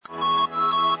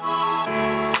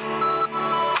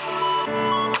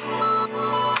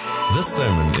This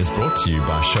sermon is brought to you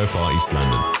by Shofar East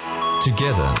London.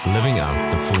 Together, living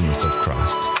out the fullness of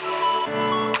Christ.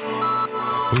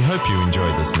 We hope you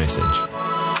enjoyed this message.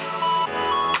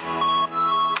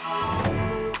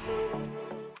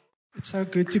 It's so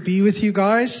good to be with you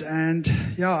guys, and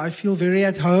I feel very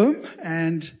at home,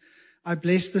 and I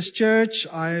bless this church.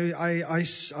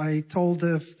 I told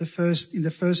in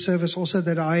the first service also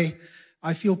that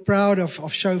I feel proud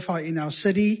of Shofar in our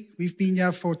city. We've been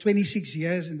here for 26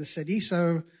 years in the city,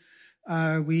 so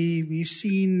we've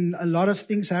seen a lot of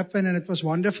things happen, and it was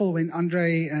wonderful when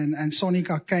Andre and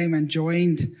Sonika came and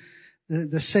joined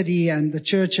the city and the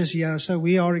churches here. So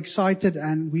we are excited,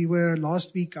 and we were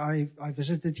last week. I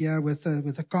visited here with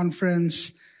a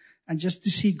conference, and just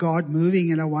to see God moving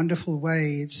in a wonderful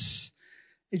way,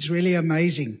 it's really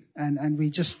amazing, and we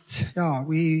just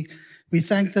we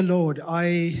thank the Lord.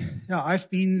 I've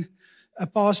been a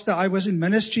pastor. I was in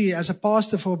ministry as a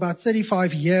pastor for about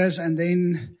 35 years, and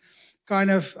then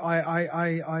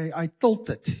I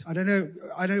tilted. I don't know.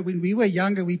 When we were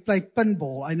younger, we played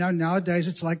pinball. I know nowadays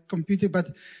it's like computer, but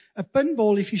a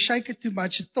pinball, if you shake it too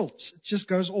much, it tilts. It just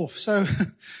goes off. So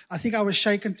I think I was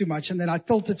shaken too much, and then I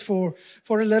tilted for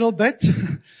a little bit,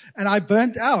 and I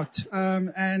burnt out.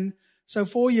 And so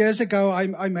 4 years ago,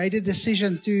 I made a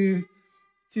decision to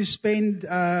spend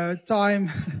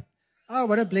time. Oh,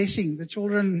 what a blessing. The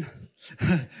children,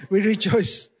 we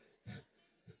rejoice.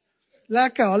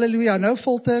 Lekker, hallelujah, no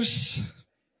filters.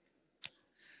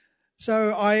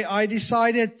 So I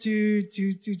decided to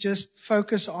just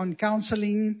focus on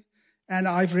counseling, and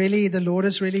the Lord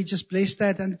has really just blessed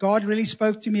that, and God really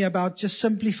spoke to me about just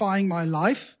simplifying my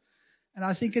life. And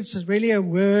I think it's really a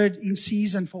word in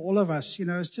season for all of us.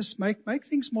 It's just make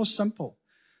things more simple.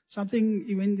 Something,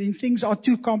 when things are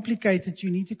too complicated, you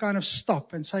need to kind of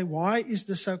stop and say, why is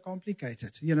this so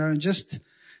complicated? And just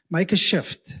make a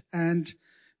shift. And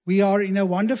we are in a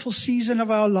wonderful season of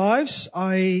our lives.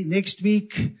 Next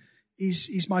week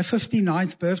is my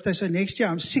 59th birthday. So next year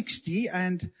I'm 60,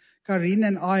 and Karine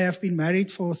and I have been married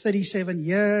for 37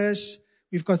 years.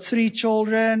 We've got 3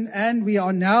 children, and we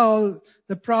are now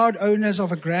the proud owners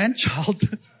of a grandchild.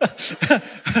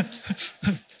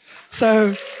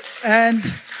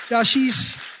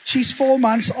 She's 4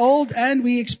 months old, and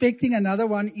we're expecting another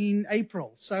one in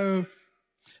April. So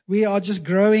we are just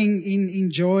growing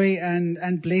in joy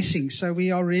and blessing. So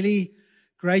we are really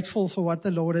grateful for what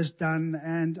the Lord has done,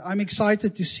 and I'm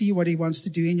excited to see what He wants to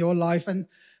do in your life. And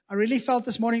I really felt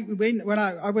this morning when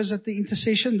I was at the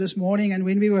intercession this morning, and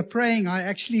when we were praying, I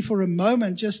actually for a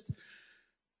moment just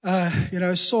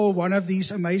saw one of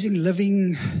these amazing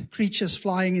living creatures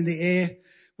flying in the air,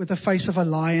 with a face of a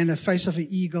lion, a face of an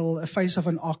eagle, a face of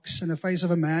an ox, and a face of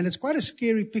a man. It's quite a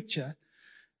scary picture.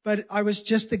 But I was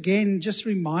just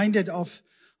reminded of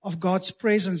God's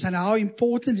presence and how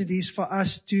important it is for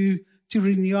us to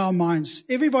renew our minds.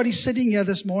 Everybody sitting here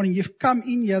this morning, you've come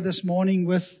in here this morning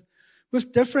with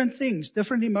different things,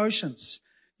 different emotions.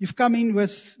 You've come in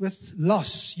with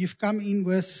loss. You've come in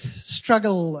with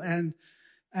struggle and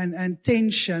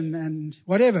tension and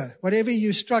whatever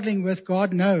you're struggling with,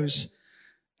 God knows.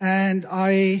 And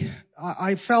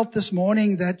I felt this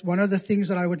morning that one of the things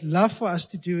that I would love for us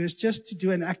to do is just to do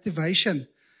an activation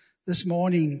this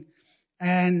morning,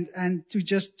 and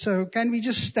so can we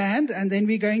just stand, and then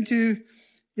we're going to,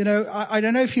 I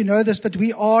don't know if you know this, but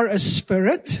we are a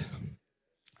spirit,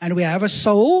 and we have a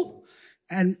soul,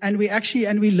 and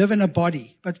we live in a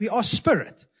body, but we are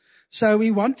spirit. So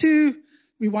we want to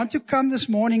come this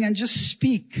morning and just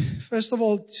speak. First of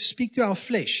all, to speak to our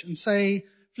flesh and say,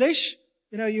 flesh,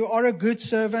 you are a good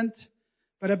servant,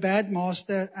 but a bad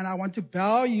master, and I want to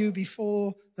bow you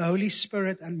before the Holy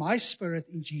Spirit and my spirit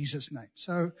in Jesus' name.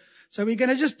 So we're going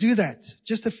to just do that.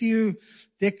 Just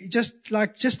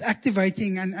just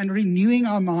activating and renewing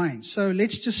our minds. So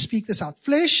let's just speak this out.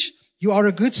 Flesh, you are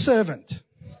a good servant,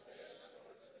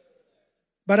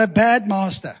 but a bad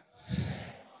master.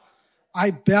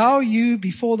 I bow you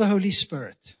before the Holy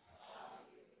Spirit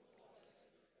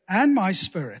and my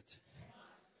spirit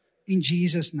in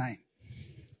Jesus' name.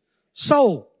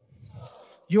 Soul,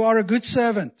 you are a good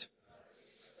servant,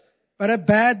 but a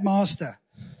bad master.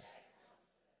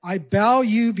 I bow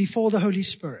you before the Holy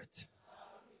Spirit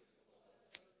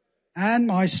and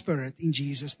my spirit in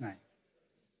Jesus' name.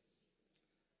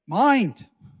 Mind,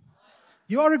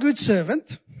 you are a good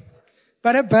servant,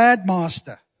 but a bad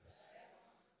master.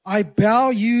 I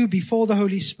bow you before the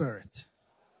Holy Spirit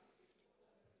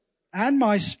and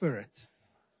my spirit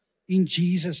in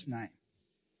Jesus' name.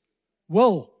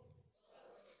 Will,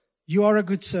 you are a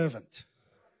good servant,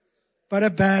 but a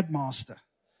bad master.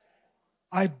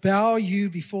 I bow you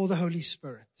before the Holy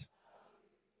Spirit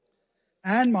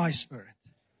and my spirit.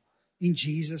 In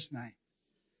Jesus' name.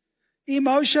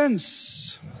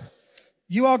 Emotions.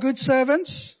 You are good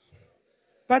servants,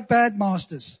 but bad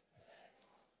masters.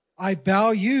 I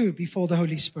bow you before the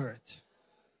Holy Spirit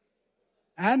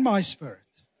and my spirit.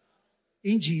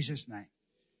 In Jesus' name.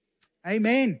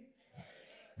 Amen.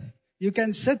 You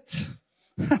can sit.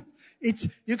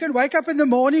 You can wake up in the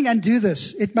morning and do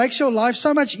this. It makes your life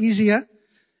so much easier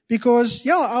because,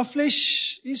 our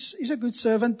flesh is a good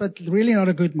servant, but really not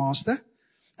a good master.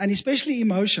 And especially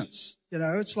emotions.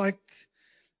 It's like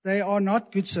they are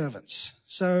not good servants.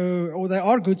 Or they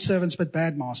are good servants, but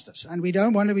bad masters. And we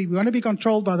don't want to be, we want to be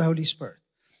controlled by the Holy Spirit.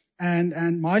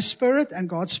 And my spirit and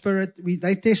God's spirit,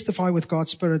 they testify with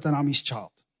God's spirit that I'm His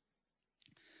child.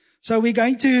 So we're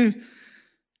going to,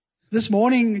 this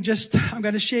morning, I'm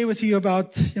going to share with you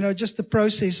about, just the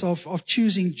process of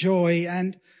choosing joy.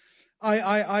 And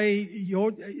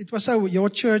it was so your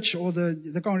church or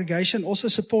the congregation also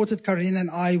supported Karin and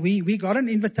I. We got an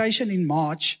invitation in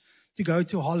March to go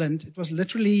to Holland. It was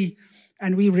literally,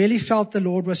 and we really felt the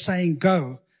Lord was saying,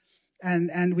 go.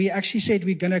 And we actually said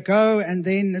we're going to go. And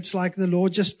then it's like the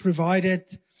Lord just provided.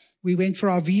 We went for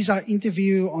our visa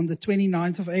interview on the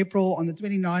 29th of April, the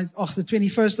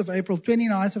 21st of April,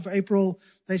 29th of April.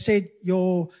 They said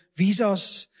your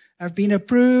visas have been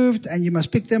approved and you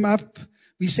must pick them up.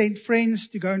 We sent friends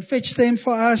to go and fetch them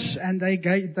for us, and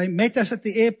they met us at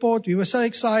the airport. We were so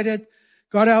excited,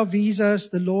 got our visas.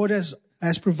 The Lord has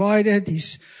provided.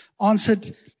 He's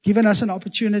answered, given us an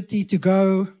opportunity to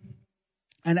go.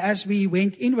 And as we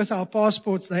went in with our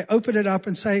passports, they opened it up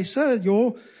and say, sir,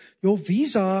 your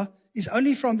visa is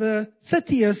only from the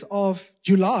 30th of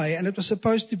July, and it was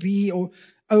supposed to be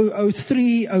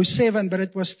 0307, but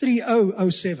it was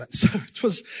 3007. So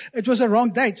it was a wrong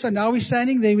date. So now we're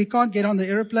standing there. We can't get on the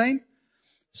airplane.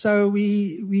 So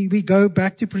we go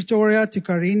back to Pretoria to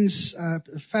Karin's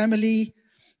family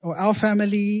or our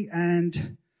family,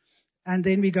 and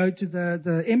then we go to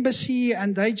the embassy,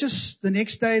 and they just the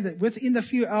next day, within a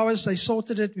few hours, they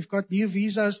sorted it. We've got new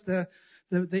visas. The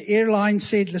airline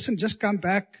said, listen, just come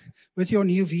back with your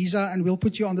new visa and we'll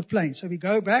put you on the plane. So we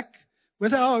go back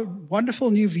with our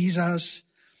wonderful new visas,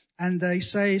 and they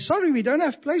say, sorry, we don't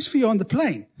have place for you on the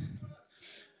plane.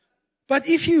 But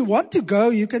if you want to go,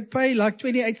 you can pay like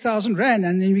 28,000 rand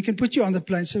and then we can put you on the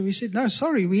plane. So we said, no,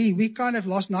 sorry, we kind of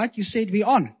last night you said we're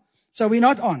on. So we're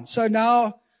not on. So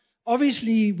now,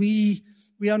 obviously, we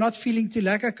are not feeling too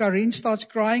lekker. Karin starts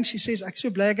crying. She says, ek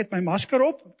so bly ek het my masker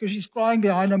op, because she's crying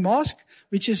behind a mask,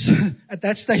 which is, at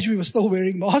that stage we were still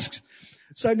wearing masks.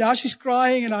 So now she's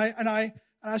crying, and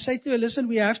I say to her, listen,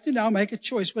 we have to now make a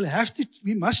choice.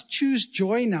 We must choose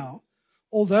joy now.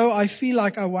 Although I feel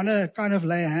like I want to kind of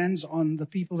lay hands on the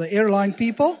airline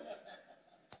people.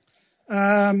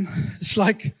 It's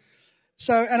like,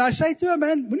 so, and I say to her,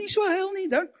 man, moenie so huil nie,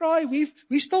 don't cry. We've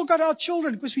still got our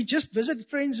children, because we just visited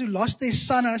friends who lost their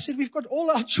son. And I said, we've got all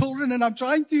our children, and I'm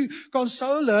trying to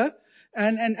console her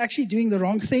and actually doing the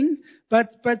wrong thing.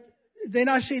 But then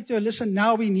I said to her, listen,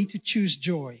 now we need to choose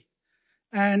joy.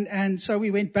 And so we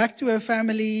went back to her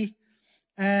family.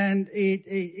 And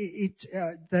the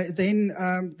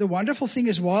wonderful thing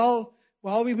is while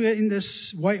we were in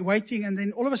this waiting, and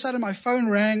then all of a sudden my phone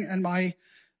rang, and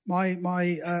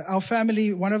our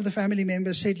family, one of the family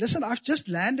members said, listen, I've just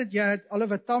landed here at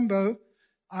Oliver Tambo.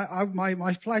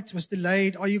 My flight was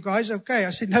delayed. Are you guys okay?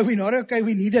 I said, no, we're not okay.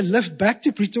 We need a lift back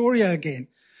to Pretoria again.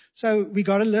 So we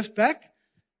got a lift back.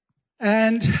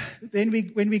 And then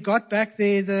when we got back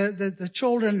there, the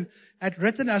children had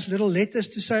written us little letters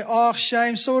to say, oh,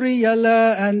 shame, sorry,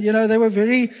 Yella. And, they were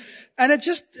and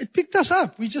it picked us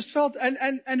up. We just felt,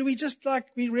 and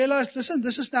we realized, listen,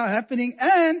 this is now happening.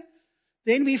 And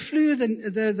then we flew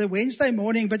the Wednesday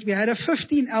morning, but we had a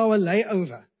 15-hour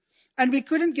layover. And we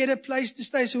couldn't get a place to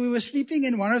stay. So we were sleeping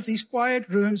in one of these quiet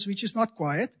rooms, which is not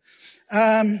quiet.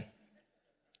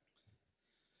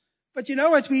 But you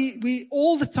know what? We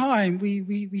all the time,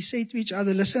 we say to each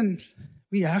other, listen,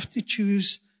 we have to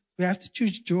choose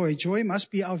joy. Joy must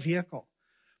be our vehicle,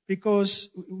 because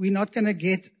we're not going to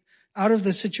get out of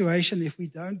the situation if we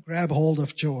don't grab hold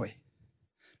of joy,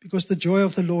 because the joy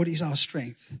of the Lord is our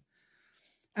strength.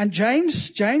 And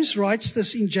James writes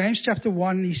this in James chapter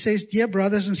 1. He says, dear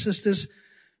brothers and sisters,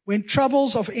 when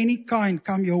troubles of any kind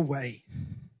come your way,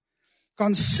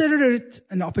 consider it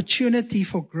an opportunity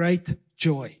for great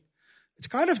joy. It's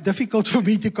kind of difficult for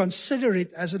me to consider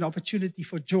it as an opportunity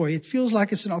for joy. It feels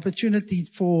like it's an opportunity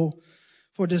for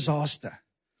disaster.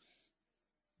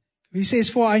 He says,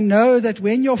 for I know that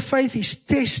when your faith is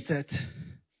tested,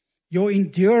 your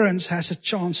endurance has a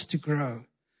chance to grow.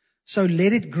 So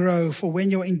let it grow, for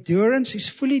when your endurance is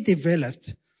fully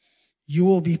developed, you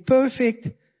will be perfect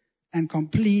and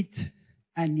complete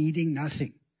and needing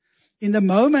nothing. In the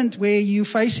moment where you're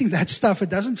facing that stuff, it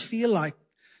doesn't feel like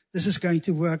this is going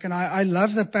to work. And I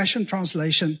love the Passion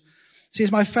Translation. It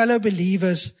says, my fellow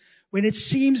believers, when it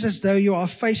seems as though you are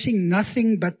facing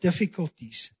nothing but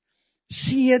difficulties,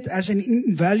 see it as an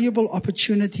invaluable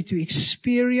opportunity to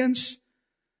experience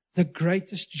the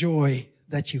greatest joy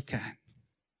that you can.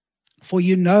 For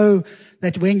you know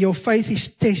that when your faith is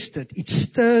tested, it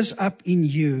stirs up in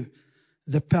you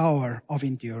the power of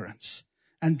endurance.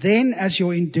 And then as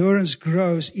your endurance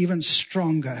grows even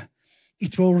stronger,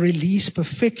 it will release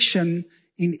perfection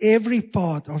in every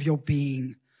part of your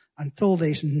being until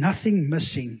there's nothing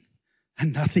missing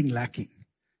and nothing lacking.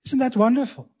 Isn't that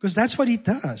wonderful? Because that's what it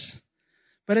does.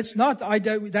 But it's not,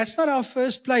 that's not our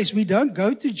first place. We don't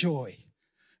go to joy.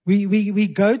 We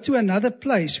go to another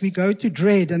place. We go to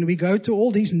dread, and we go to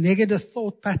all these negative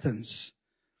thought patterns.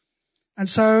 And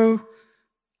so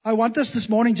I want us this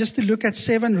morning just to look at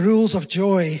 7 rules of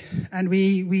joy. And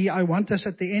I want us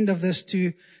at the end of this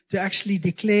to actually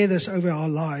declare this over our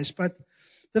lives. But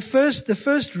the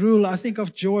first rule, I think,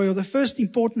 of joy, or the first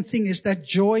important thing, is that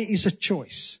joy is a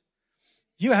choice.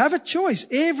 You have a choice.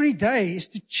 Every day is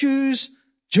to choose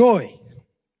joy.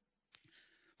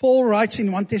 Paul writes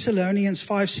in 1 Thessalonians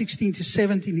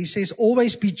 5:16-17, he says,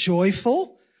 always be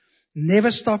joyful, never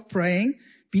stop praying,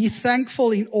 be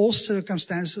thankful in all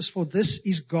circumstances, for this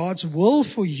is God's will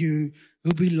for you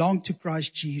who belong to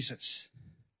Christ Jesus.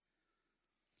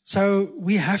 So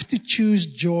we have to choose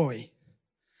joy.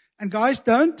 And guys,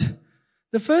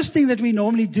 the first thing that we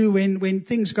normally do when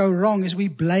things go wrong is we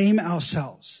blame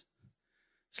ourselves.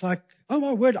 It's like, oh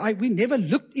my word, we never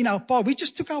looked in our passport. We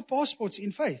just took our passports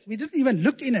in faith. We didn't even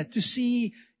look in it to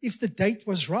see if the date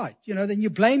was right. Then you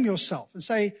blame yourself and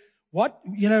say,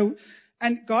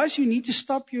 and guys, you need to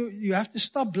stop, you have to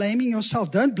stop blaming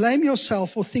yourself. Don't blame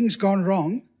yourself for things gone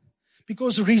wrong,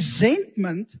 because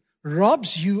resentment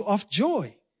robs you of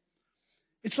joy.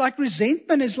 It's like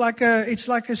resentment is it's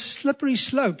like a slippery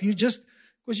slope.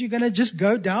 Because you're going to just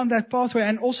go down that pathway.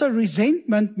 And also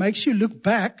resentment makes you look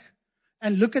back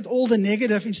and look at all the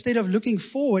negative instead of looking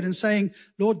forward and saying,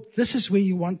 Lord, this is where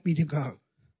you want me to go.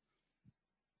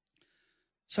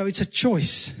 So it's a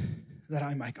choice that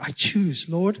I make. I choose,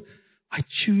 Lord, I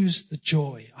choose the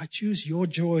joy. I choose your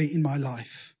joy in my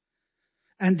life.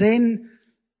 And then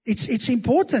it's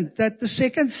important that the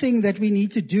second thing that we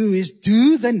need to do is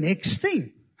do the next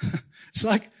thing. It's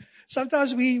like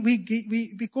sometimes we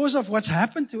because of what's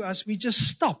happened to us, we just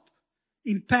stop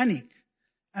in panic.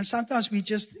 And sometimes we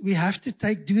have to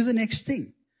do the next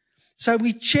thing. So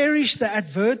we cherish the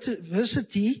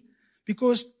adversity,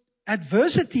 because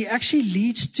adversity actually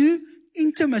leads to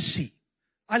intimacy.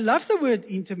 I love the word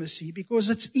intimacy because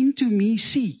it's into me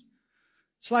see.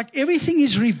 It's like everything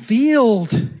is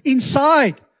revealed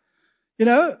inside.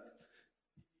 You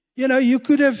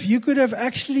could have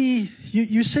actually,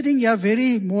 you're sitting here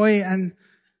very mooi and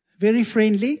very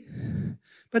friendly,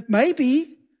 but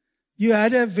maybe you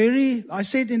had I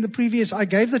said in the previous, I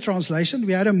gave the translation,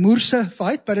 we had a moerse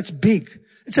fight, but it's big.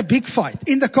 It's a big fight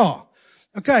in the car.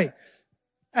 Okay.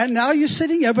 And now you're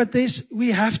sitting here, but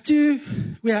we have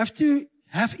to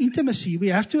have intimacy. We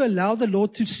have to allow the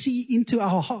Lord to see into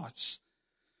our hearts.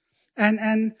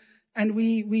 And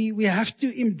we have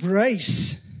to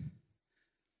embrace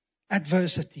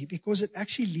adversity, because it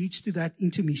actually leads to that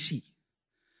intimacy.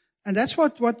 And that's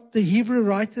what the Hebrew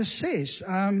writer says.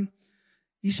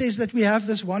 He says that we have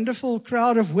this wonderful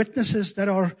crowd of witnesses that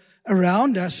are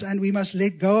around us, and we must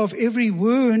let go of every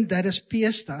wound that has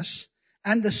pierced us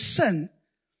and the sin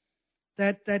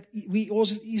that we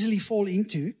also easily fall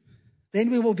into. Then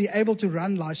we will be able to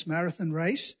run life's marathon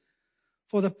race,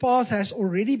 for the path has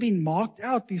already been marked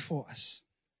out before us.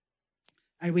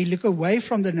 And we look away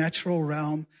from the natural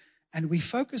realm and we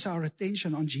focus our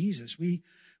attention on Jesus. We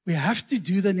have to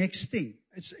do the next thing.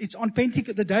 It's on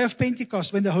Pentecost, the day of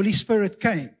Pentecost, when the Holy Spirit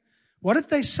came. What did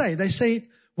they say? They say,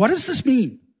 what does this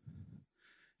mean?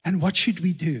 And what should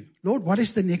we do? Lord, what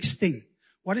is the next thing?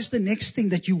 What is the next thing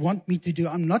that you want me to do?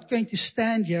 I'm not going to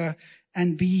stand here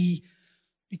and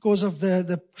because of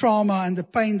the trauma and the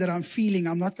pain that I'm feeling,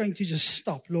 I'm not going to just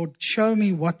stop. Lord, show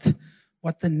me what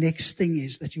the next thing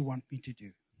is that you want me to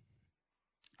do.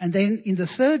 And then in the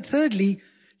thirdly,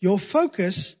 your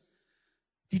focus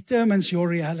determines your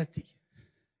reality.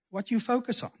 What you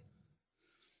focus on.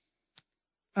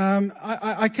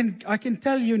 I can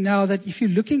tell you now that if you're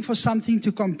looking for something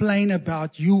to complain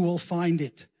about, you will find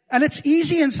it. And it's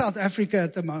easy in South Africa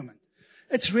at the moment.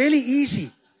 It's really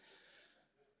easy.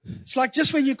 It's like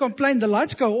just when you complain, the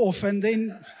lights go off and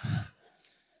then,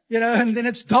 and then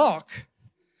it's dark.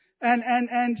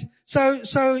 And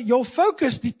so your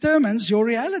focus determines your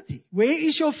reality. Where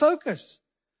is your focus?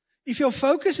 If your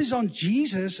focus is on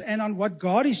Jesus and on what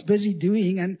God is busy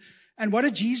doing, and what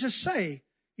did Jesus say?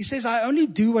 He says, I only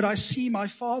do what I see my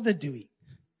Father doing.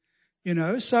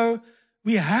 So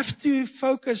we have to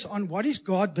focus on what is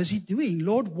God busy doing.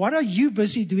 Lord, what are you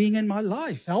busy doing in my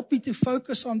life? Help me to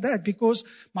focus on that, because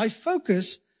my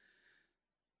focus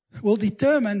will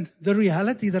determine the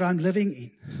reality that I'm living in.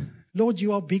 Lord,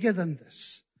 you are bigger than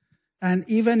this. And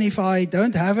even if I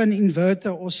don't have an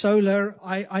inverter or solar,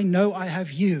 I know I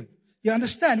have you. You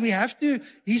understand?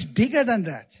 He's bigger than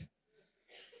that.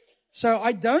 So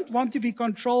I don't want to be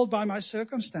controlled by my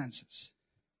circumstances.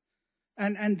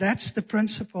 And that's the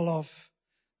principle of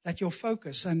that your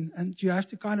focus. And you have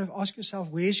to kind of ask yourself,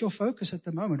 where's your focus at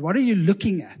the moment? What are you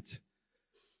looking at?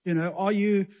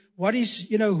 Who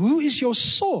is your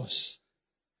source?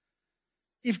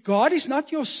 If God is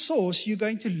not your source, you're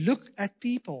going to look at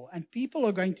people, and people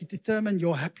are going to determine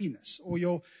your happiness, or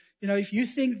if you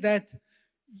think that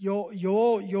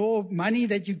your money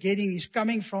that you're getting is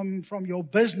coming from your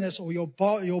business or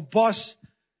your boss,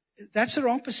 that's a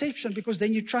wrong perception, because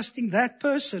then you're trusting that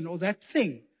person or that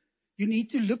thing. You need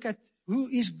to look at who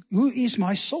is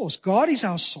my source. God is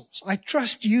our source. I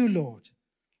trust you, Lord.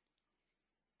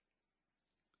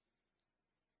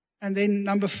 And then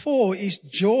number 4 is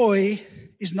joy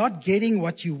is not getting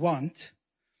what you want.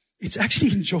 It's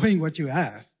actually enjoying what you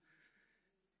have.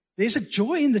 There's a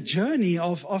joy in the journey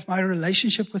of my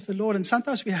relationship with the Lord. And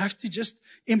sometimes we have to just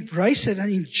embrace it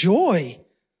and enjoy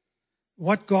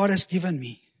what God has given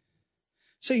me.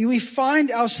 So we find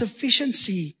our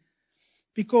sufficiency,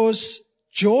 because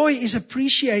joy is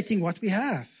appreciating what we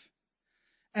have.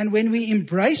 And when we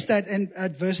embrace that and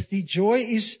adversity, joy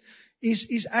is a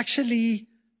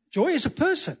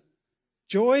person.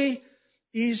 Joy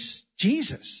is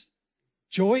Jesus.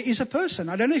 Joy is a person.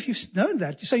 I don't know if you've known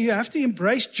that. So you have to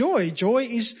embrace joy. Joy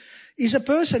is a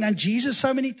person. And Jesus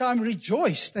so many times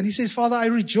rejoiced. And he says, Father, I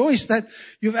rejoice that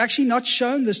you've actually not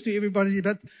shown this to everybody,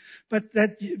 but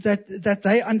that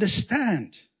they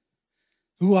understand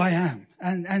who I am.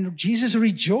 And Jesus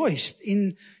rejoiced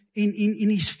in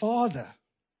his Father.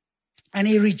 And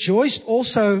he rejoiced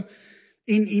also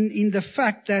in the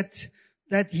fact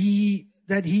that he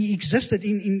existed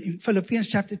in Philippians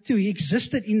chapter 2. He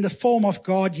existed in the form of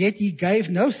God, yet he gave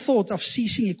no thought of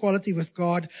ceasing equality with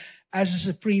God as a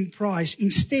supreme prize.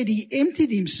 Instead, he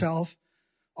emptied himself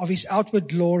of his outward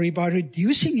glory by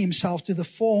reducing himself to the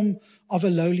form of a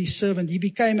lowly servant. He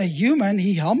became a human.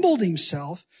 He humbled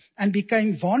himself and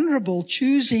became vulnerable,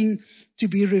 choosing to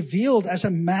be revealed as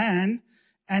a man,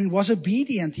 and was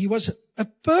obedient. He was a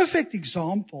perfect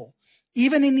example,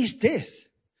 even in his death.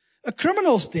 A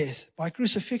criminal's death by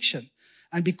crucifixion.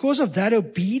 And because of that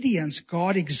obedience,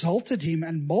 God exalted him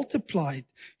and multiplied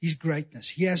his greatness.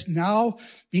 He has now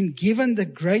been given the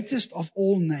greatest of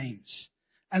all names.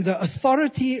 And the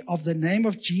authority of the name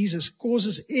of Jesus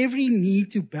causes every knee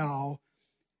to bow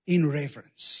in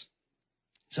reverence.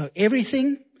 So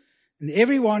everything and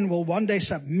everyone will one day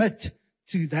submit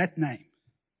to that name,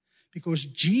 because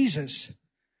Jesus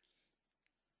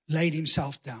laid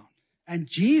himself down. And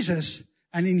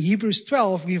in Hebrews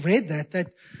 12, we read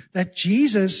that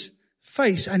Jesus'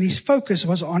 face and his focus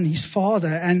was on his Father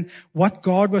and what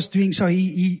God was doing. So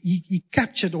he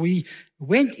captured, or he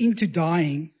went into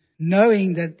dying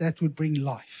knowing that would bring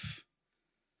life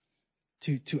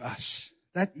to us.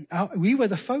 We were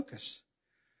the focus.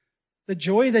 The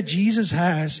joy that Jesus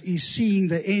has is seeing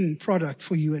the end product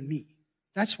for you and me.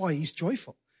 That's why he's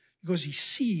joyful, because he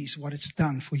sees what it's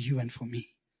done for you and for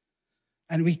me.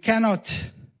 And we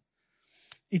cannot...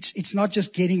 It's not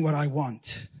just getting what I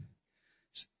want,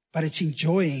 but it's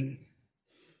enjoying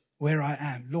where I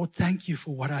am. Lord, thank you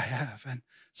for what I have. And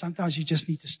sometimes you just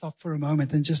need to stop for a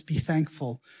moment and just be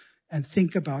thankful and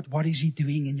think about, what is he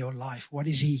doing in your life?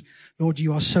 Lord,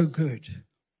 you are so good.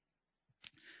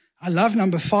 I love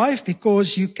number 5,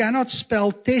 because you cannot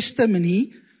spell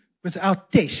testimony without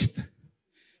test.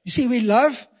 You see, we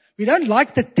don't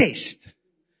like the test.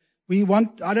 We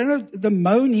want, the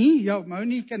moany. Yeah,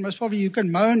 moany you can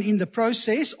moan in the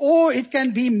process, or it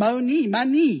can be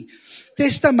money,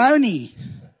 testimony.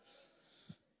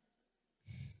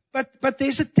 But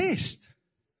there's a test.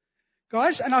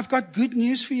 Guys, and I've got good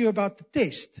news for you about the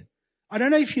test. I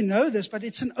don't know if you know this, but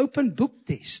it's an open book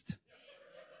test.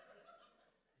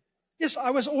 Yes,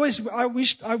 I wished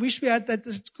we had that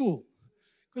at school.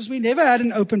 Because we never had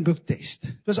an open book test.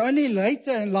 It was only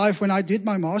later in life, when I did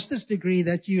my master's degree,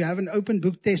 that you have an open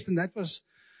book test. And that was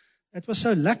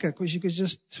so lekker, because you could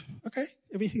just, okay,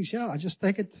 everything's here. I just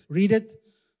take it, read it,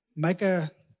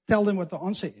 tell them what the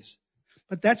answer is.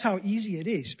 But that's how easy it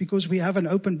is, because we have an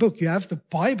open book. You have the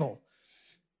Bible,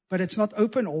 but it's not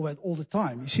open all the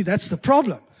time. You see, that's the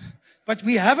problem. But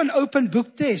we have an open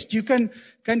book test. You can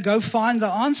go find the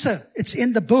answer. It's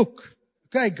in the book.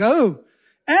 Okay, go.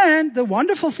 And the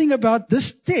wonderful thing about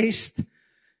this test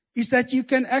is that you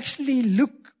can actually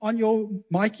look on your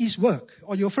Mikey's work,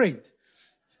 on your friend.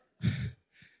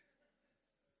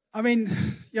 I mean,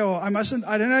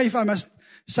 I don't know if I must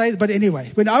say it, but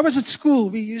anyway, when I was at school,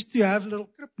 we used to have little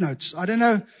crib notes. I don't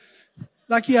know,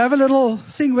 like you have a little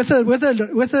thing with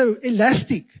a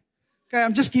elastic. Okay,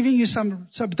 I'm just giving you some,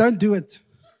 so don't do it.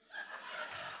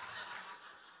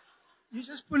 You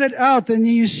just pull it out and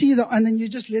you see and then you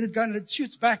just let it go and it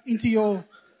shoots back into your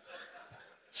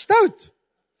stout.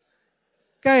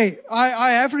 Okay,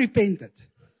 I have repented.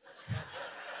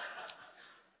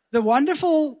 The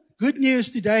wonderful good news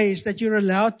today is that you're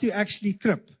allowed to actually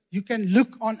crib. You can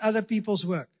look on other people's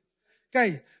work.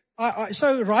 Okay,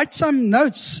 so write some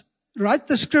notes. Write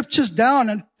the scriptures down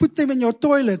and put them in your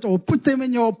toilet or put them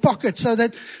in your pocket so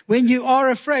that when you are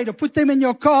afraid, or put them in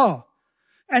your car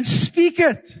and speak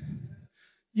it.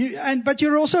 But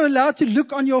you're also allowed to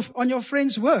look on your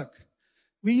friend's work.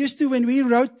 We used to, when we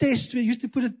wrote tests, we used to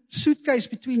put a suitcase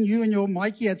between you and your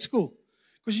Mikey at school,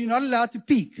 because you're not allowed to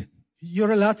peek.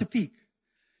 You're allowed to peek.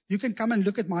 You can come and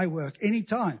look at my work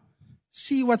anytime.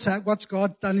 See what's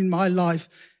God done in my life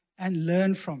and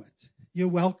learn from it. You're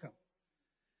welcome.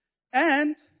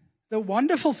 And the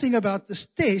wonderful thing about this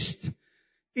test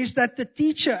is that the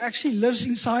teacher actually lives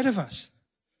inside of us.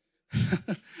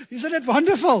 Isn't it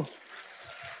wonderful?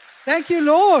 Thank you,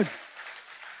 Lord.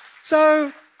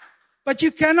 So, but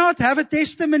you cannot have a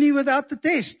testimony without the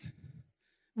test.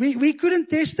 We couldn't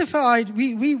testify.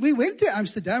 We went to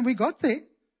Amsterdam. We got there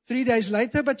 3 days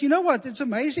later. But you know what? It's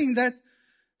amazing that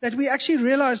we actually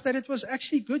realized that it was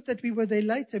actually good that we were there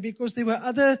later, because there were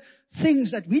other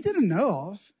things that we didn't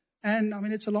know of. And I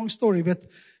mean, it's a long story, but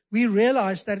we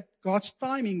realized that God's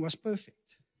timing was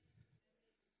perfect.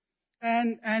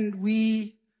 And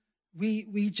we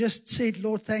just said,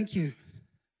 Lord, thank you.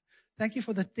 Thank you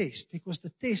for the test, because the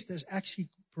test has actually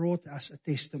brought us a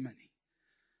testimony.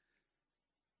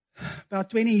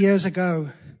 About 20 years ago,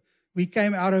 we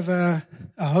came out of a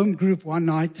home group one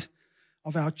night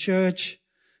of our church,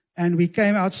 and we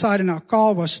came outside and our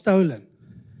car was stolen.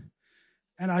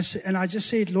 And I just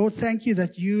said, Lord, thank you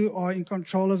that you are in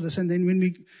control of this. And then when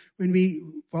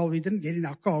we didn't get in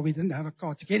our car. We didn't have a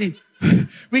car to get in.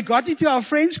 We got into our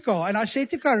friend's car. And I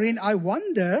said to Karin, I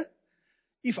wonder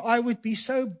if I would be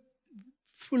so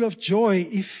full of joy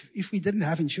if we didn't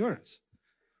have insurance.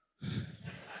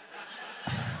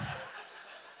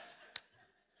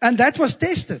 And that was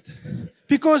tested.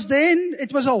 Because then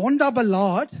it was a Honda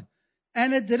Ballade.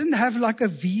 And it didn't have like a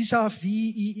Visa,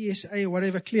 VESA, or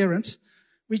whatever clearance.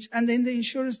 And then the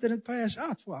insurance didn't pay us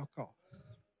out for our car.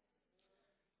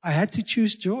 I had to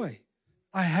choose joy.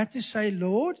 I had to say,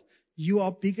 Lord, you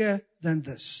are bigger than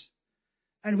this.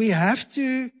 And we have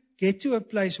to get to a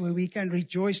place where we can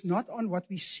rejoice not on what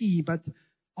we see, but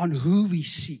on who we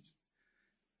see.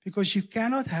 Because you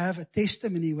cannot have a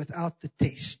testimony without the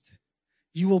test.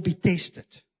 You will be tested.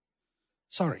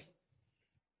 Sorry.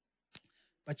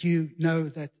 But you know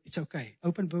that it's okay.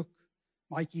 Open book,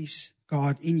 Mikey's,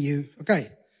 God in you. Okay.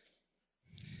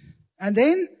 And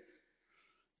then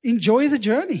enjoy the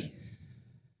journey.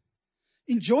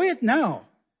 Enjoy it now.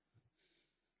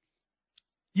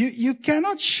 You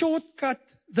cannot shortcut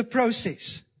the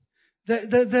process.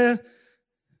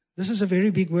 This is a very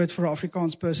big word for an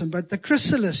Afrikaans person, but the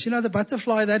chrysalis, the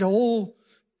butterfly, that whole,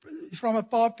 from a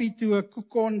puppy to a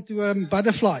cocoon to a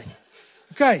butterfly.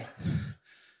 Okay.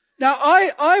 Now,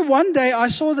 I one day I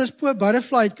saw this poor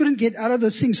butterfly. It couldn't get out of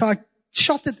this thing, so I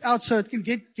shot it out so it can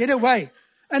get away.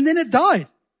 And then it died.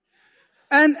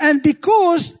 And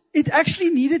because it actually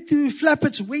needed to flap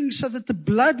its wings so that the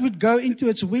blood would go into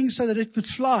its wings so that it could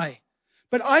fly.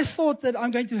 But I thought that I'm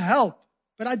going to help.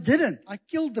 But I didn't. I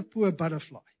killed the poor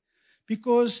butterfly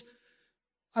because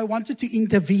I wanted to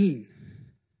intervene.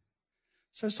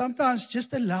 So sometimes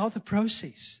just allow the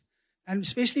process. And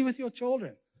especially with your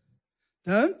children.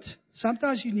 Don't.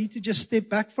 Sometimes you need to just step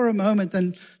back for a moment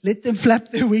and let them flap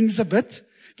their wings a bit.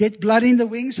 Get blood in the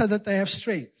wings so that they have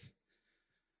strength.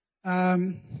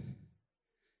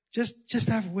 Just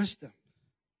have wisdom.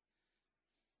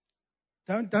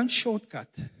 Don't shortcut.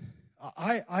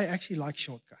 I actually like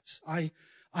shortcuts. I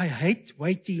hate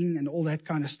waiting and all that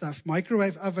kind of stuff.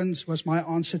 Microwave ovens was my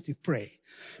answer to prayer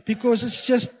because it's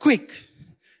just quick.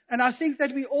 And I think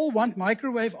that we all want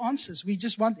microwave answers. We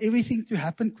just want everything to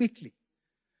happen quickly.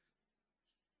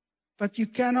 But you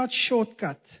cannot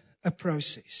shortcut a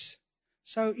process.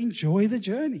 So enjoy the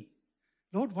journey.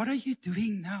 Lord, what are you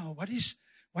doing now?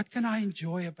 What can I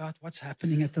enjoy about what's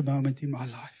happening at the moment in my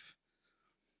life?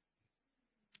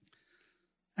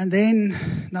 And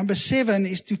then number 7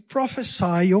 is to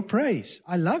prophesy your praise.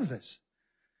 I love this.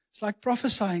 It's like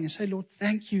prophesying and say, Lord,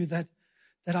 thank you that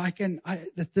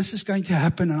this is going to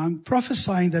happen, and I'm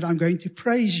prophesying that I'm going to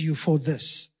praise you for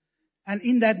this. And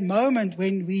in that moment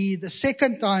when the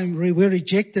second time we were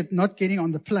rejected, not getting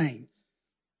on the plane,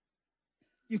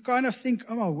 you kind of think,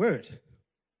 oh my word.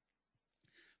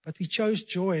 But we chose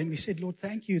joy, and we said, Lord,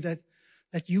 thank you that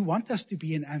you want us to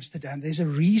be in Amsterdam. There's a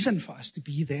reason for us to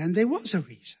be there, and there was a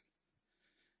reason.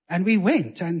 And we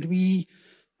went, and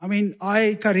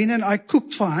Karina and I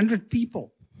cooked for 100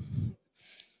 people.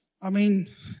 And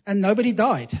nobody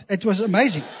died. It was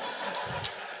amazing.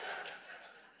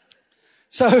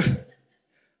 So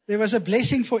there was a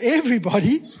blessing for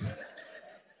everybody.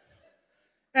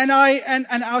 And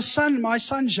our son, my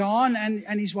son Jean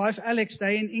and his wife Alex,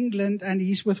 they're in England, and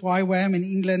he's with YWAM in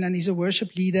England, and he's a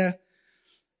worship leader.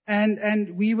 And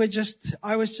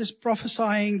I was just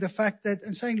prophesying the fact that,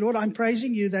 and saying, Lord, I'm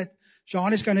praising you that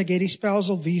Jean is going to get his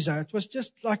spousal visa. It was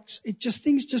just like,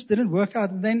 things just didn't work out.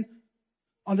 And then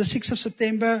on the 6th of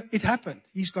September, it happened.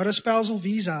 He's got a spousal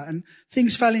visa, and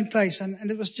things fell in place. And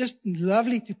it was just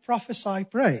lovely to prophesy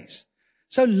praise.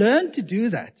 So learn to do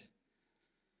that.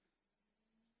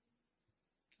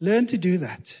 Learn to do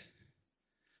that.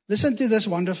 Listen to this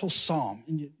wonderful psalm.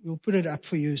 And we'll put it up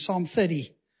for you. Psalm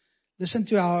 30. Listen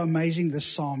to how amazing this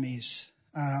psalm is.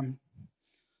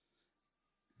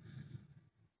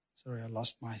 Sorry, I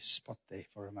lost my spot there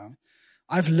for a moment.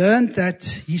 I've learned that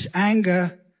his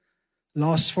anger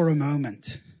lasts for a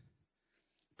moment,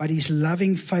 but his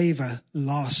loving favor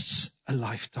lasts a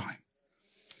lifetime.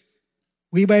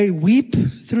 We may weep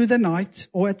through the night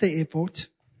or at the airport,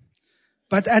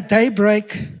 but at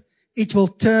daybreak, it will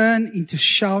turn into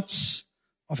shouts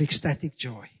of ecstatic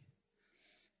joy.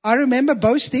 I remember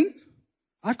boasting.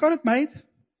 I've got it made.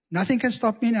 Nothing can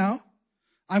stop me now.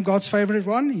 I'm God's favorite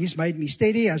one. He's made me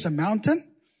steady as a mountain.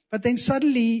 But then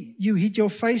suddenly you hid your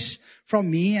face from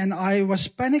me, and I was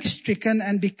panic-stricken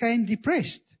and became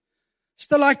depressed.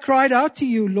 Still I cried out to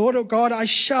you, Lord of God. I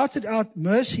shouted out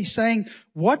mercy, saying,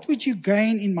 what would you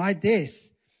gain in my death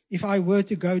if I were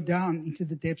to go down into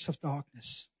the depths of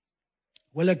darkness?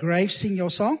 Will a grave sing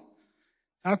your song?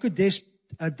 How could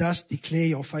dust declare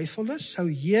your faithfulness? So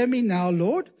hear me now,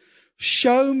 Lord.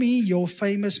 Show me your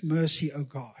famous mercy, O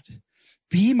God.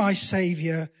 Be my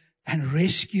Savior and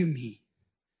rescue me.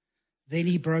 Then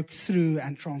he broke through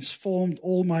and transformed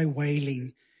all my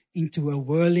wailing into a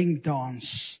whirling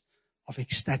dance of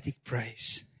ecstatic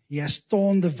praise. He has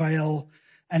torn the veil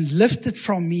and lifted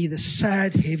from me the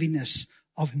sad heaviness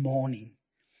of mourning.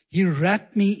 He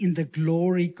wrapped me in the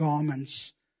glory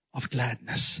garments of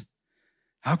gladness.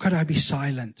 How could I be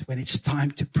silent when it's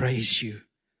time to praise you?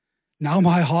 Now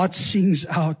my heart sings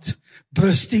out,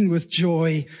 bursting with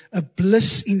joy, a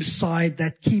bliss inside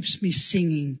that keeps me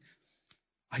singing.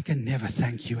 I can never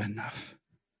thank you enough.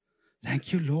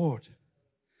 Thank you, Lord.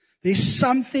 There's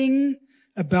something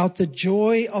about the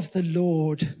joy of the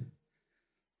Lord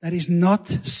that is not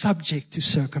subject to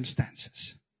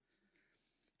circumstances.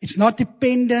 It's not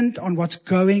dependent on what's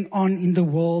going on in the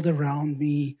world around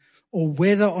me, or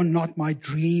whether or not my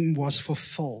dream was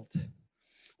fulfilled,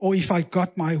 or if I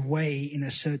got my way in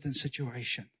a certain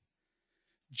situation.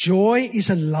 Joy is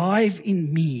alive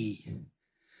in me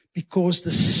because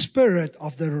the Spirit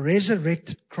of the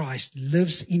resurrected Christ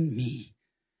lives in me,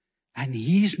 and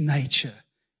his nature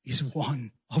is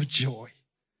one of joy.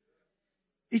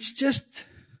 It's just,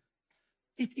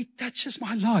 it touches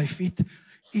my life.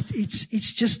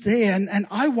 It's just there. And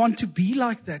I want to be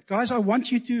like that. Guys, I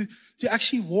want you to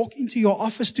actually walk into your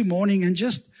office tomorrow and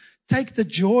just take the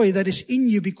joy that is in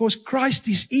you, because Christ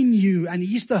is in you and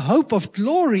he's the hope of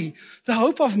glory, the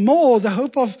hope of more, the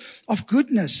hope of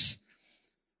goodness.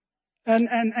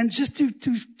 And just to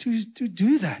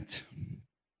do that.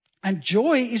 And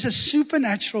joy is a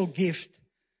supernatural gift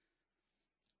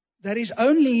that is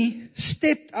only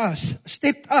stepped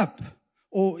up,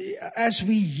 or as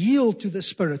we yield to the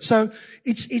Spirit. So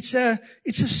it's a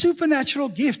supernatural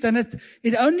gift, and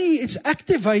it's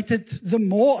activated the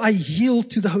more I yield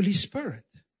to the Holy Spirit.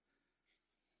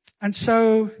 And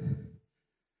so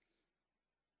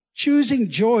choosing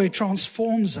joy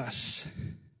transforms us,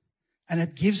 and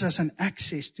it gives us an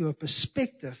access to a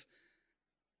perspective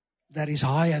that is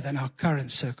higher than our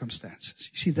current circumstances.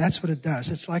 You see, that's what it does.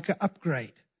 It's like an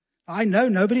upgrade. I know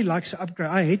nobody likes an upgrade.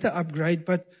 I hate the upgrade,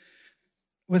 but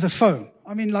with a phone.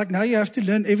 I mean, like now you have to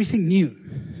learn everything new.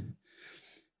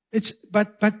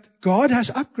 But God has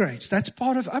upgrades. That's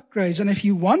part of upgrades. And if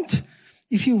you want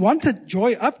if you want a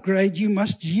joy upgrade, you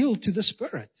must yield to the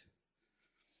Spirit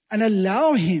and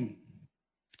allow Him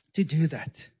to do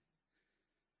that.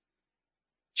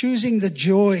 Choosing the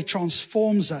joy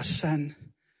transforms us, and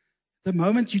the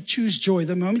moment you choose joy,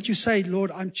 the moment you say,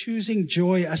 Lord, I'm choosing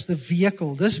joy as the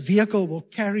vehicle, this vehicle will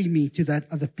carry me to that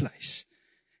other place.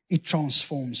 It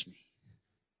transforms me.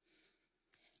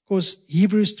 Because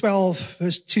Hebrews 12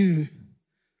 verse 2,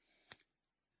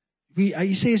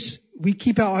 he says, we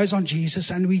keep our eyes on Jesus,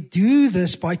 and we do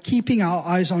this by keeping our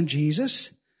eyes on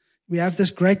Jesus. We have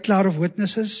this great cloud of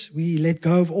witnesses. We let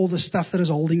go of all the stuff that is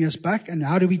holding us back. And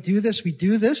how do we do this? We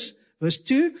do this, verse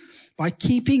 2, by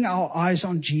keeping our eyes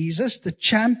on Jesus, the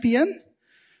champion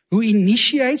who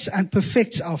initiates and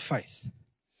perfects our faith.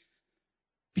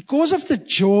 Because of the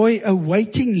joy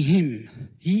awaiting Him,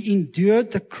 He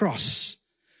endured the cross,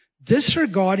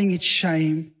 disregarding its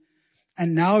shame,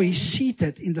 and now He's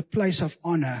seated in the place of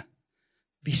honor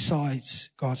besides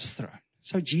God's throne.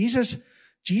 So Jesus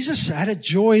had a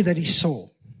joy that He saw.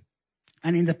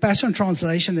 And in the Passion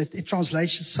Translation, it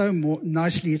translates it so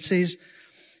nicely. It says,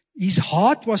 His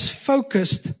heart was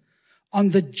focused on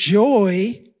the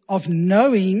joy of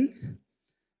knowing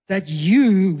that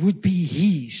you would be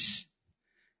His.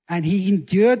 And He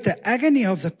endured the agony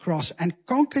of the cross and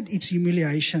conquered its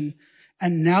humiliation,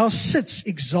 and now sits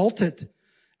exalted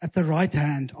at the right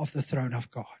hand of the throne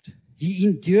of God. He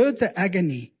endured the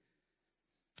agony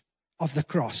of the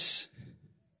cross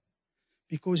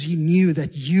because He knew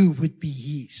that you would be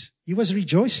His. He was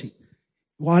rejoicing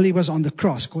while He was on the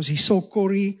cross, because He saw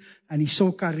Corey and He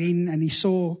saw Karin and He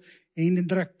saw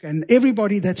Hendrik and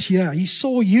everybody that's here. He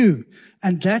saw you,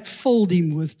 and that filled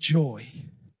Him with joy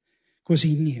because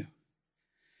He knew.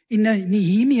 In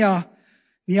Nehemiah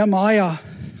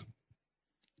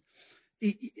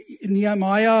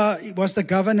was the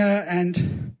governor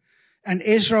and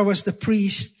Ezra was the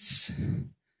priests.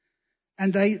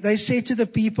 And they said to the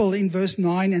people in verse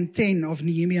 9 and 10 of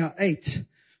Nehemiah 8,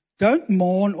 don't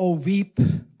mourn or weep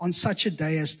on such a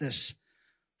day as this,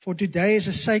 for today is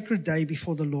a sacred day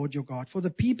before the Lord your God. For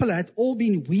the people had all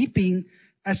been weeping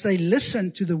as they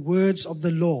listened to the words of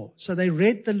the law. So they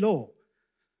read the law,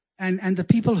 and the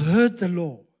people heard the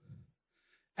law,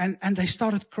 and they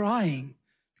started crying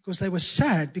because they were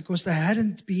sad because they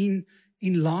hadn't been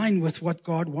in line with what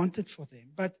God wanted for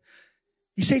them. But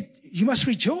He said, you must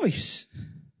rejoice.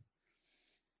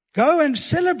 Go and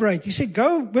celebrate. He said,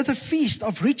 go with a feast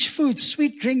of rich food,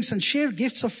 sweet drinks, and share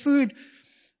gifts of food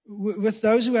with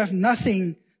those who have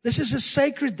nothing. This is a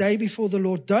sacred day before the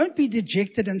Lord. Don't be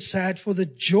dejected and sad, for the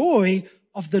joy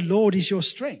of the Lord is your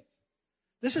strength.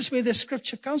 This is where the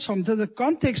scripture comes from. The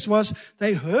context was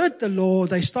they heard the law,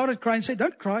 they started crying, said,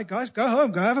 don't cry, guys, go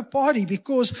home, go have a party,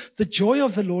 because the joy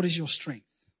of the Lord is your strength.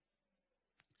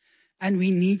 And we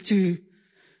need to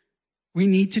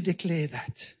declare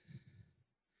that.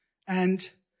 And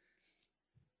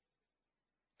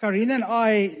Karin and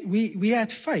I, we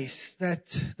had faith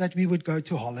that we would go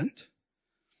to Holland.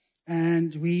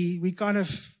 And we kind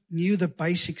of knew the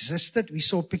base existed. We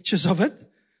saw pictures of it.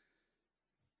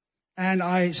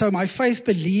 And so my faith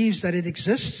believes that it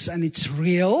exists and it's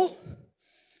real.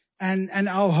 And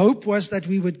our hope was that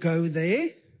we would go there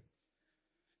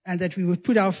and that we would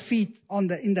put our feet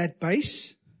in that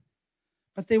base.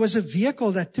 But there was a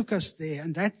vehicle that took us there,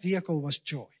 and that vehicle was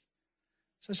joy.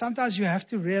 So sometimes you have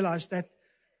to realize that,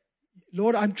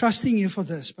 Lord, I'm trusting you for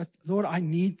this, but Lord, I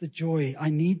need the joy. I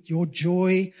need your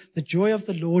joy. The joy of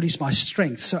the Lord is my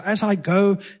strength. So as I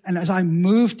go and as I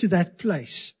move to that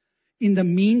place, in the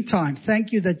meantime,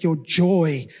 thank you that your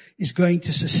joy is going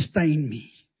to sustain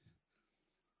me.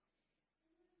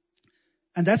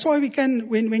 And that's why we can,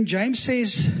 when James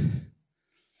says,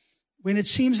 when it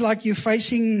seems like you're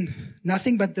facing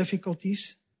nothing but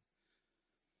difficulties,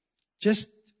 just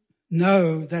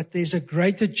know that there's a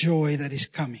greater joy that is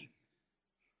coming.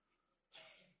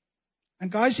 And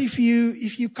guys, if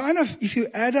you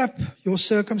add up your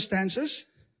circumstances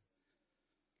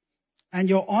and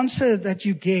your answer that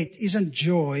you get isn't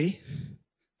joy,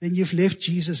 then you've left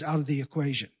Jesus out of the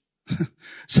equation.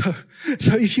 So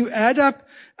if you add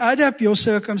up your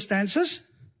circumstances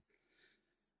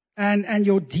and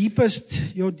your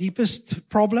deepest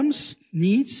problems,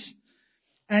 needs,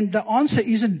 and the answer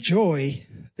isn't joy,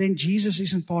 then Jesus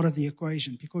isn't part of the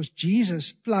equation, because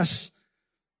Jesus plus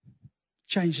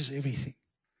changes everything.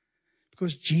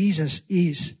 Because Jesus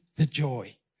is the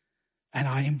joy, and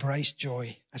I embrace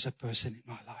joy as a person in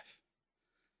my life.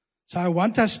 So I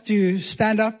want us to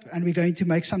stand up, and we're going to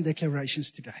make some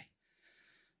declarations today.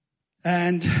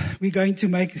 And we're going to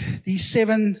make these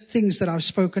 7 things that I've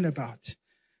spoken about.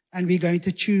 And we're going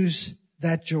to choose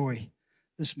that joy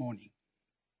this morning.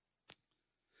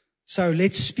 So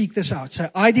let's speak this out. So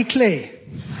I declare,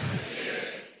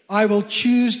 I will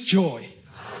choose joy.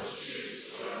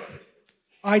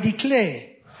 I declare,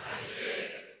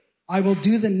 I will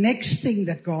do the next thing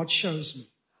that God shows me.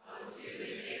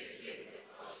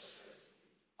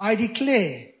 I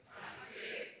declare,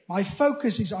 my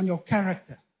focus is on your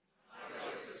character.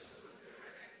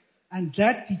 And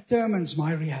that determines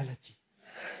my reality.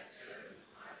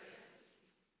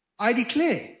 I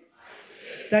declare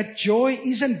that joy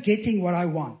isn't getting what I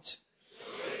want.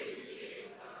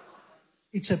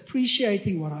 It's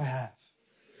appreciating what I have.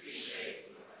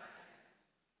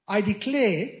 I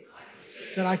declare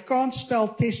that I can't spell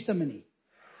testimony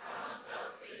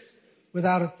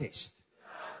without a test.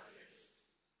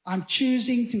 I'm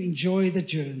choosing to enjoy the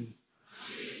journey.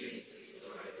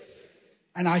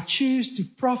 And I choose to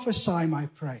prophesy my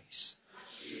praise.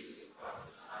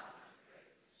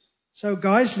 So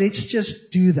guys, let's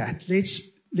just do that.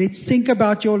 Let's think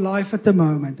about your life at the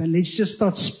moment, and let's just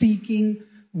start speaking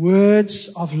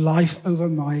words of life over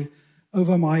my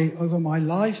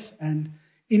life and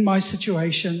in my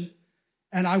situation.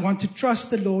 And I want to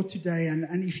trust the Lord today.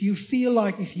 And if you feel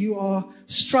like if you are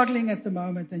struggling at the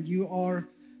moment and you are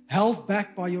held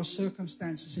back by your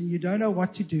circumstances and you don't know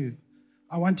what to do,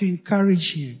 I want to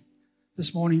encourage you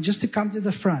this morning just to come to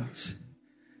the front.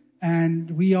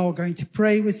 And we are going to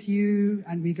pray with you,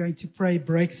 and we're going to pray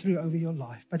breakthrough over your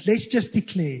life. But let's just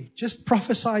declare, just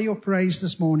prophesy your praise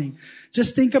this morning.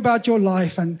 Just think about your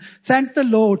life and thank the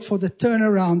Lord for the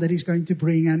turnaround that He's going to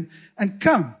bring. And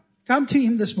come to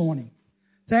Him this morning.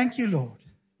 Thank you, Lord.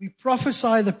 We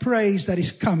prophesy the praise that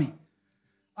is coming.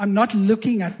 I'm not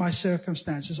looking at my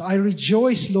circumstances. I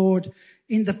rejoice, Lord,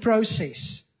 in the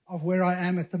process of where I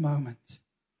am at the moment.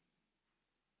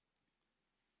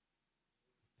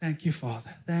 Thank you,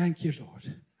 Father. Thank you,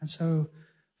 Lord. And so,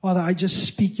 Father, I just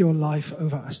speak your life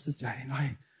over us today. And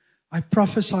I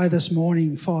prophesy this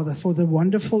morning, Father, for the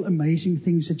wonderful, amazing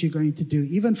things that you're going to do,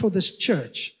 even for this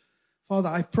church. Father,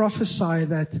 I prophesy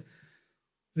that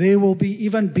there will be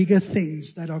even bigger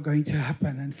things that are going to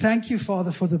happen. And thank you,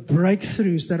 Father, for the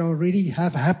breakthroughs that already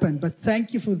have happened. But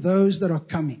thank you for those that are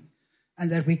coming,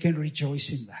 and that we can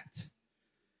rejoice in that.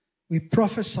 We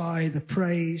prophesy the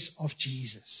praise of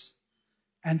Jesus.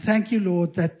 And thank you,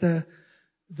 Lord, that the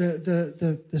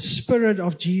spirit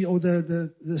of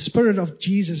the spirit of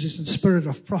Jesus is the spirit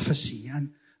of prophecy.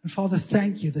 And Father,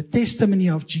 thank you. The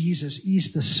testimony of Jesus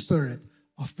is the spirit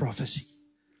of prophecy.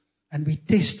 And we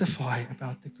testify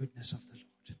about the goodness of the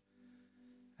Lord.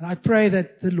 And I pray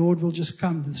that the Lord will just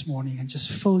come this morning and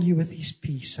just fill you with His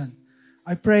peace. And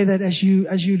I pray that as you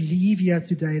leave here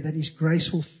today, that His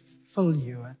grace will fill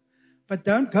you. But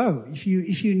don't go. If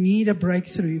you need a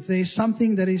breakthrough, if there's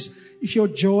something if your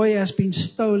joy has been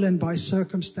stolen by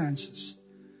circumstances,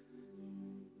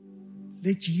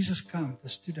 let Jesus come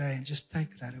this today and just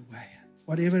take that away,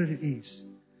 whatever it is.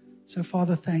 So,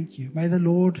 Father, thank you.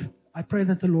 I pray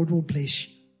that the Lord will bless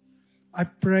you. I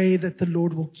pray that the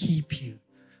Lord will keep you.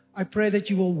 I pray that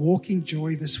you will walk in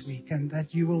joy this week, and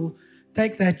that you will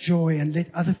take that joy and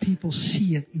let other people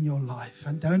see it in your life.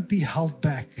 And don't be held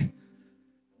back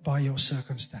by your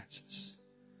circumstances.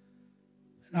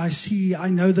 And I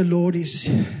know the Lord is,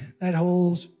 that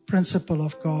whole principle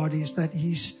of God is that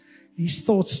His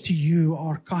thoughts to you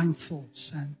are kind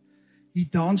thoughts, and He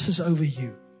dances over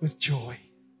you with joy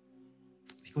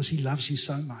because He loves you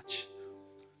so much.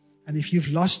 And if you've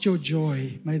lost your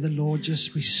joy, may the Lord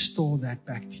just restore that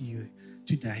back to you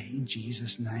today in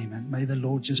Jesus' name. And may the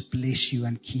Lord just bless you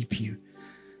and keep you.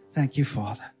 Thank you,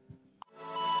 Father.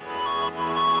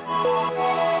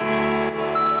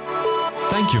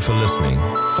 Thank you for listening.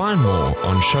 Find more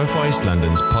on Shofar East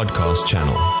London's podcast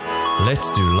channel.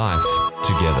 Let's do life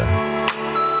together.